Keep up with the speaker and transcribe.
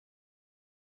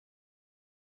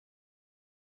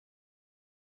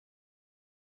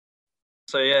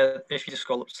So yeah, if you just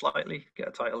scroll up slightly, get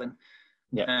a title in.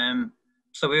 Yeah.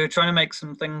 So we were trying to make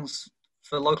some things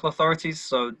for local authorities.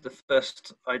 So the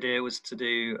first idea was to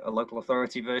do a local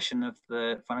authority version of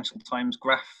the Financial Times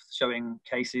graph showing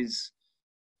cases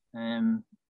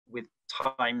with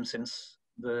time since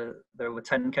there were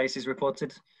 10 cases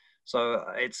reported. So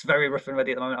it's very rough and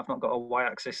ready at the moment. I've not got a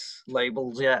y-axis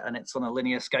labeled yet, and it's on a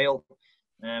linear scale.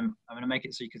 I'm going to make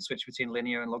it so you can switch between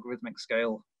linear and logarithmic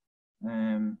scale,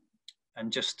 and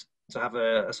just to have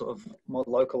a sort of more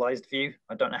localized view.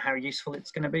 I don't know how useful it's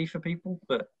going to be for people,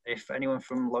 but if anyone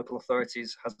from local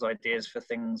authorities has ideas for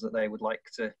things that they would like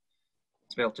to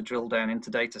be able to drill down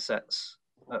into data sets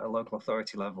at a local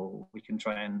authority level, we can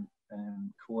try and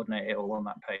coordinate it all on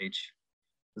that page.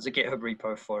 There's a GitHub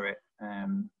repo for it,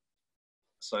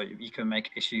 so you can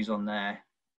make issues on there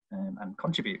and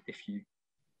contribute if you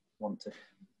want to.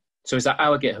 So is that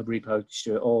our GitHub repo,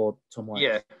 Stuart, or Tom White?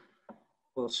 Yeah,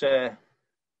 we'll share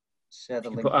the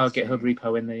link. Put our GitHub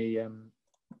repo in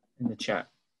the chat.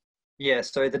 Yeah,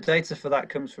 so the data for that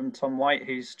comes from Tom White,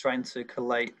 who's trying to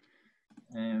collate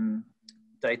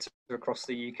data across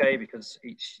the UK, because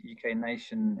each UK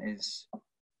nation is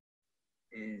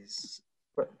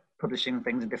publishing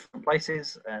things in different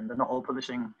places, and they're not all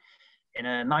publishing in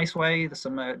a nice way.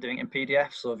 Some are doing it in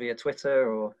PDFs or via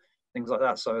Twitter or things like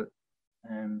that. So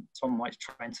Tom White's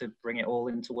trying to bring it all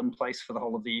into one place for the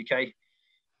whole of the UK.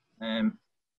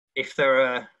 If there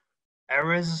are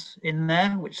errors in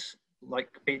there, which, like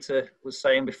Peter was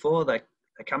saying before, there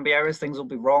can be errors, things will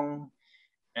be wrong.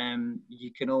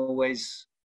 You can always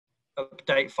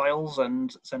update files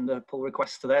and send a pull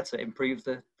request to there to improve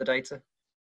the data.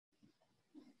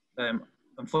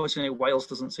 Unfortunately, Wales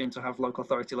doesn't seem to have local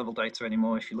authority level data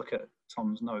anymore. If you look at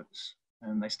Tom's notes,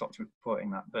 they stopped reporting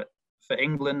that. But for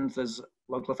England, there's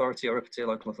local authority or upper tier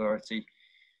local authority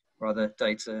rather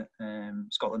data.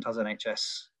 Scotland has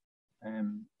NHS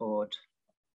board,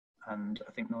 and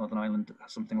I think Northern Ireland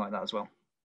has something like that as well.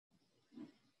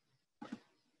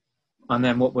 And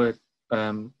then what we're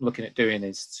looking at doing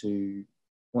is to,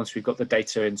 once we've got the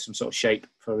data in some sort of shape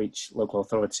for each local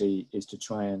authority, is to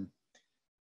try and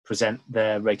present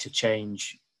their rate of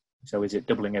change. So is it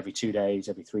doubling every 2 days,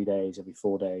 every 3 days, every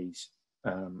 4 days,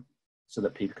 so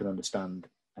that people can understand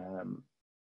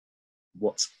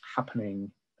what's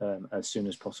happening as soon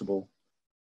as possible.